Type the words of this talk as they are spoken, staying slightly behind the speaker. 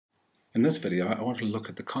In this video, I want to look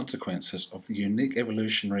at the consequences of the unique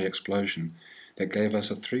evolutionary explosion that gave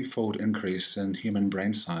us a threefold increase in human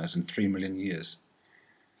brain size in 3 million years.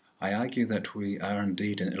 I argue that we are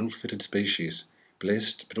indeed an ill-fitted species,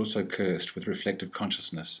 blessed but also cursed with reflective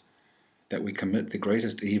consciousness, that we commit the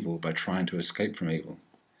greatest evil by trying to escape from evil,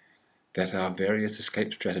 that our various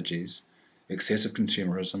escape strategies, excessive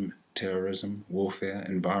consumerism, terrorism, warfare,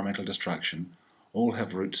 environmental destruction, all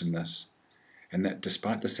have roots in this, and that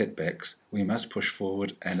despite the setbacks, we must push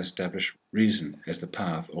forward and establish reason as the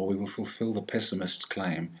path, or we will fulfil the pessimists'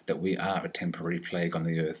 claim that we are a temporary plague on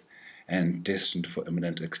the earth and destined for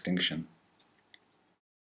imminent extinction.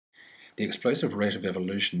 The explosive rate of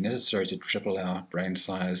evolution necessary to triple our brain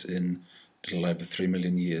size in a little over 3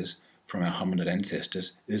 million years from our hominid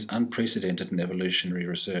ancestors is unprecedented in evolutionary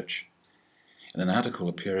research. In an article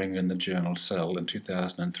appearing in the journal Cell in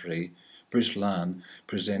 2003, Bruce Lahn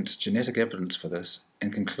presents genetic evidence for this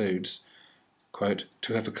and concludes, quote,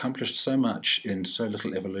 "To have accomplished so much in so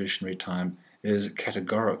little evolutionary time is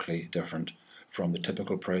categorically different from the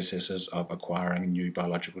typical processes of acquiring new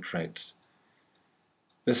biological traits.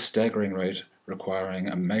 This staggering rate requiring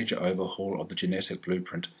a major overhaul of the genetic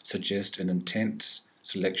blueprint suggests an intense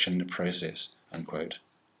selection process," unquote.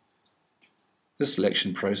 This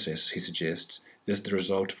selection process, he suggests, is the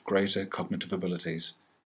result of greater cognitive abilities.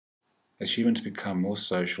 As humans become more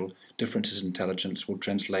social, differences in intelligence will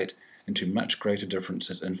translate into much greater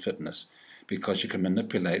differences in fitness because you can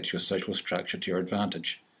manipulate your social structure to your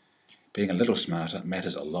advantage. Being a little smarter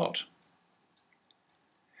matters a lot.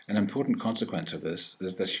 An important consequence of this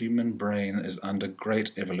is that the human brain is under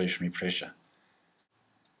great evolutionary pressure.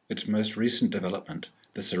 Its most recent development,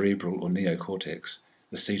 the cerebral or neocortex,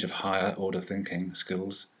 the seat of higher order thinking,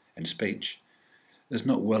 skills, and speech, is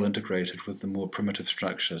not well integrated with the more primitive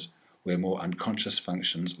structures where more unconscious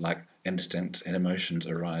functions like instincts and emotions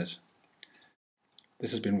arise. This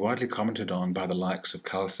has been widely commented on by the likes of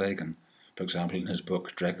Carl Sagan, for example in his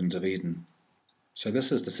book Dragons of Eden. So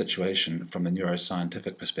this is the situation from the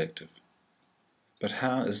neuroscientific perspective. But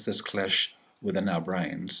how is this clash within our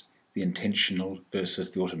brains, the intentional versus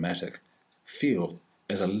the automatic, feel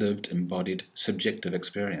as a lived, embodied, subjective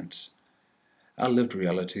experience? Our lived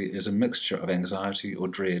reality is a mixture of anxiety or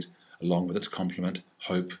dread, along with its complement,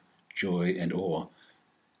 hope, joy, and awe.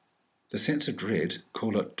 The sense of dread,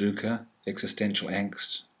 call it dukkha, existential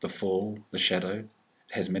angst, the fall, the shadow,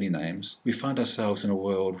 it has many names. We find ourselves in a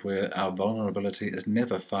world where our vulnerability is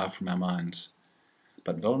never far from our minds,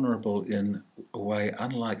 but vulnerable in a way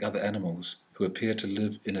unlike other animals who appear to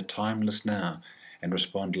live in a timeless now and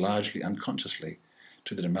respond largely unconsciously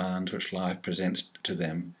to the demands which life presents to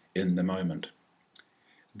them in the moment.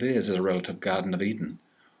 Theirs is a relative Garden of Eden,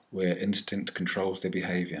 where instinct controls their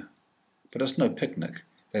behaviour. But it's no picnic.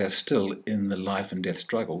 They are still in the life and death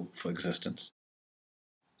struggle for existence.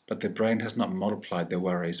 But their brain has not multiplied their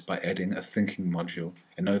worries by adding a thinking module,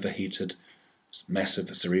 an overheated,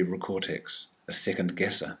 massive cerebral cortex, a second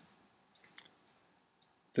guesser.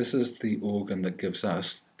 This is the organ that gives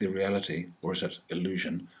us the reality, or is it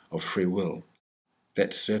illusion, of free will,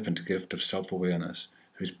 that serpent gift of self-awareness,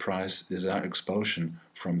 whose price is our expulsion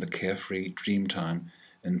from the carefree dream time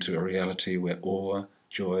into a reality where awe,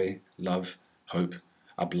 joy, love, hope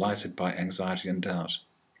are blighted by anxiety and doubt.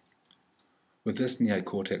 With this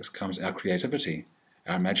neocortex comes our creativity,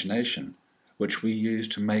 our imagination, which we use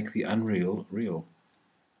to make the unreal real.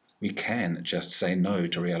 We can just say no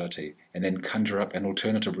to reality and then conjure up an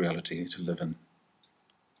alternative reality to live in.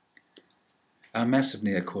 Our massive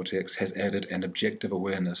neocortex has added an objective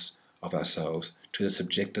awareness of ourselves to the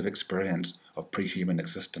subjective experience of pre-human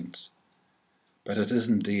existence. But it is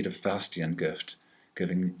indeed a Faustian gift,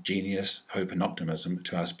 giving genius, hope and optimism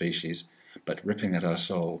to our species, but ripping at our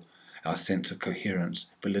soul, our sense of coherence,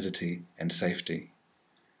 validity and safety.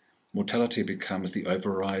 Mortality becomes the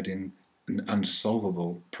overriding and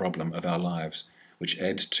unsolvable problem of our lives, which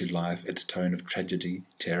adds to life its tone of tragedy,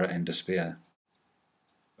 terror and despair.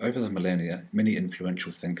 Over the millennia, many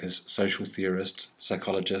influential thinkers, social theorists,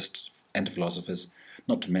 psychologists and philosophers,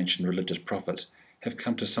 not to mention religious prophets, have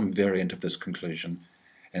come to some variant of this conclusion,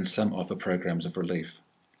 and some offer programs of relief.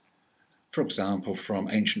 For example, from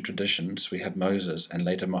ancient traditions we have Moses and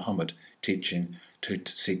later Muhammad teaching to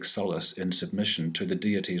seek solace in submission to the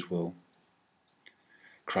deity's will.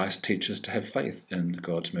 Christ teaches to have faith in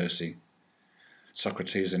God's mercy.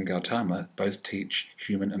 Socrates and Gautama both teach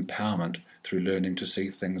human empowerment through learning to see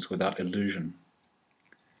things without illusion.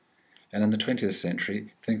 And in the 20th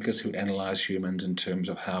century, thinkers who analyse humans in terms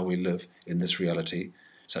of how we live in this reality,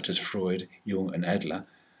 such as Freud, Jung and Adler,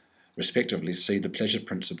 respectively see the pleasure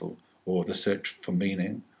principle, or the search for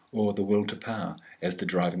meaning, or the will to power, as the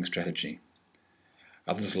driving strategy.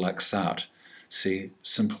 Others, like Sartre, see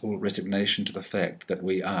simple resignation to the fact that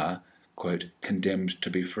we are, quote, condemned to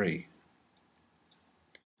be free.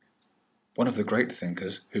 One of the great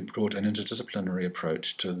thinkers who brought an interdisciplinary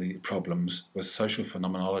approach to the problems was social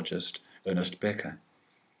phenomenologist Ernest Becker.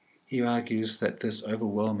 He argues that this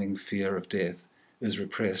overwhelming fear of death is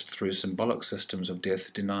repressed through symbolic systems of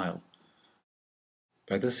death denial.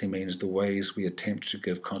 By this he means the ways we attempt to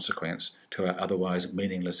give consequence to our otherwise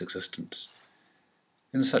meaningless existence.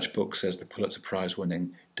 In such books as the Pulitzer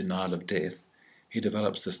Prize-winning Denial of Death, he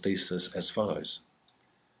develops this thesis as follows.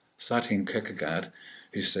 Citing Kierkegaard,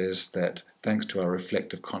 who says that thanks to our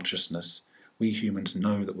reflective consciousness, we humans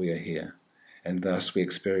know that we are here, and thus we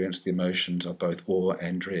experience the emotions of both awe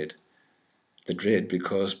and dread. The dread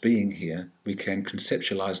because, being here, we can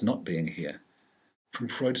conceptualize not being here. From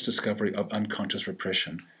Freud's discovery of unconscious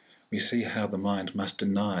repression, we see how the mind must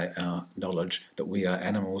deny our knowledge that we are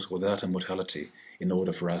animals without immortality in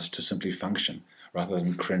order for us to simply function, rather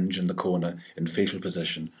than cringe in the corner in fetal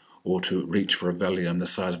position, or to reach for a Valium the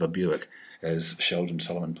size of a Buick, as Sheldon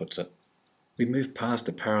Solomon puts it. We move past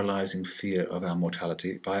the paralyzing fear of our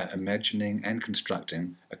mortality by imagining and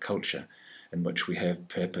constructing a culture in which we have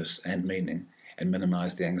purpose and meaning, and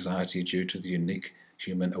minimize the anxiety due to the unique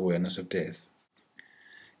human awareness of death.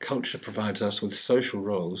 Culture provides us with social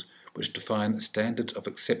roles which define standards of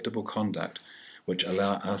acceptable conduct, which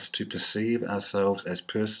allow us to perceive ourselves as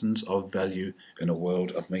persons of value in a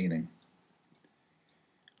world of meaning.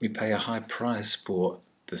 We pay a high price for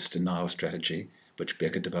this denial strategy, which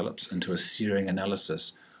Becker develops into a searing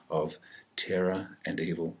analysis of terror and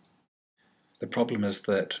evil. The problem is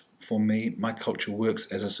that, for me, my culture works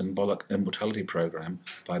as a symbolic immortality program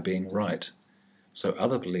by being right, so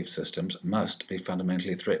other belief systems must be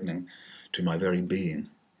fundamentally threatening to my very being.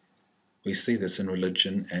 We see this in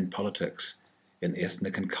religion and politics, in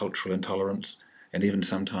ethnic and cultural intolerance, and even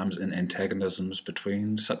sometimes in antagonisms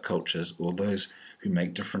between subcultures or those who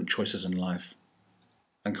make different choices in life.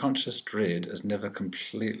 Unconscious dread is never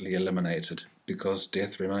completely eliminated because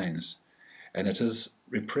death remains, and it is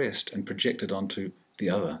repressed and projected onto the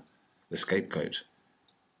other, the scapegoat,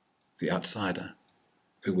 the outsider,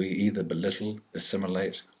 who we either belittle,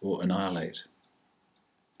 assimilate, or annihilate.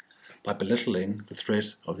 By belittling, the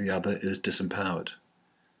threat of the other is disempowered.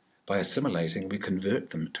 By assimilating, we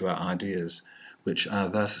convert them to our ideas, which are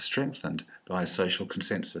thus strengthened by social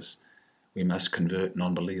consensus. We must convert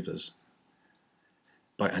non-believers.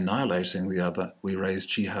 By annihilating the other, we raise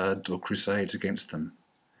jihad or crusades against them.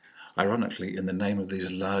 Ironically, in the name of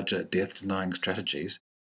these larger death-denying strategies,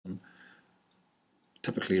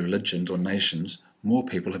 typically religions or nations, more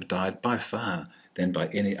people have died by far than by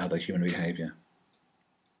any other human behavior.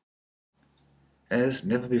 As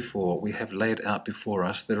never before, we have laid out before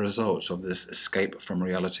us the results of this escape from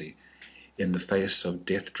reality. In the face of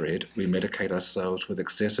death dread, we medicate ourselves with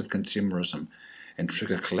excessive consumerism and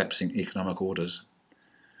trigger collapsing economic orders.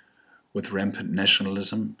 With rampant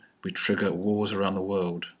nationalism, we trigger wars around the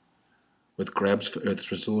world. With grabs for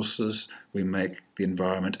Earth's resources, we make the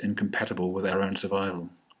environment incompatible with our own survival.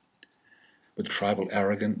 With tribal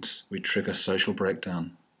arrogance, we trigger social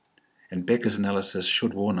breakdown. And Becker's analysis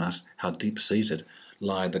should warn us how deep-seated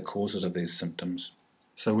lie the causes of these symptoms.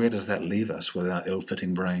 So where does that leave us with our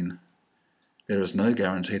ill-fitting brain? There is no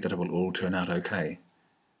guarantee that it will all turn out okay,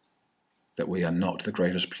 that we are not the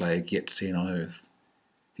greatest plague yet seen on Earth.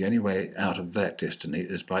 The only way out of that destiny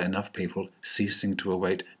is by enough people ceasing to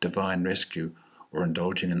await divine rescue or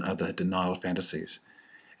indulging in other denial fantasies,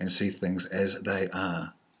 and see things as they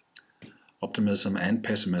are. Optimism and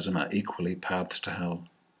pessimism are equally paths to hell.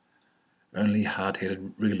 Only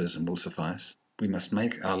hard-headed realism will suffice. We must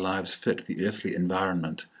make our lives fit the earthly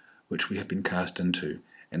environment which we have been cast into,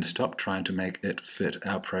 and stop trying to make it fit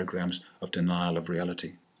our programs of denial of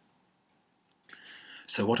reality.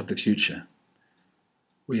 So what of the future?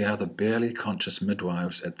 We are the barely conscious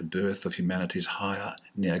midwives at the birth of humanity's higher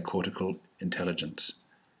neocortical intelligence.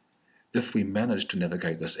 If we manage to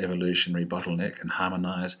navigate this evolutionary bottleneck and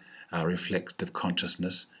harmonize our reflective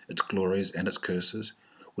consciousness, its glories and its curses,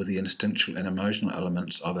 with the instinctual and emotional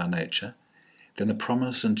elements of our nature, then the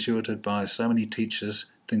promise intuited by so many teachers,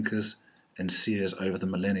 thinkers, and seers over the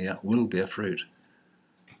millennia will bear fruit.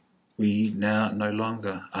 We now no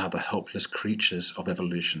longer are the helpless creatures of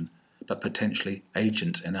evolution, but potentially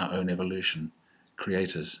agents in our own evolution,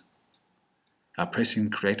 creators. Our pressing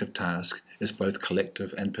creative task is both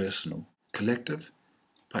collective and personal. Collective?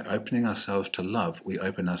 By opening ourselves to love, we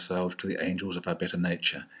open ourselves to the angels of our better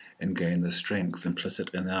nature and gain the strength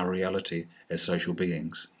implicit in our reality as social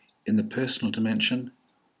beings. In the personal dimension,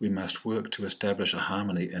 we must work to establish a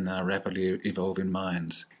harmony in our rapidly evolving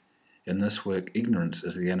minds. In this work, ignorance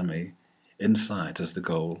is the enemy, insight is the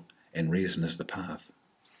goal, and reason is the path.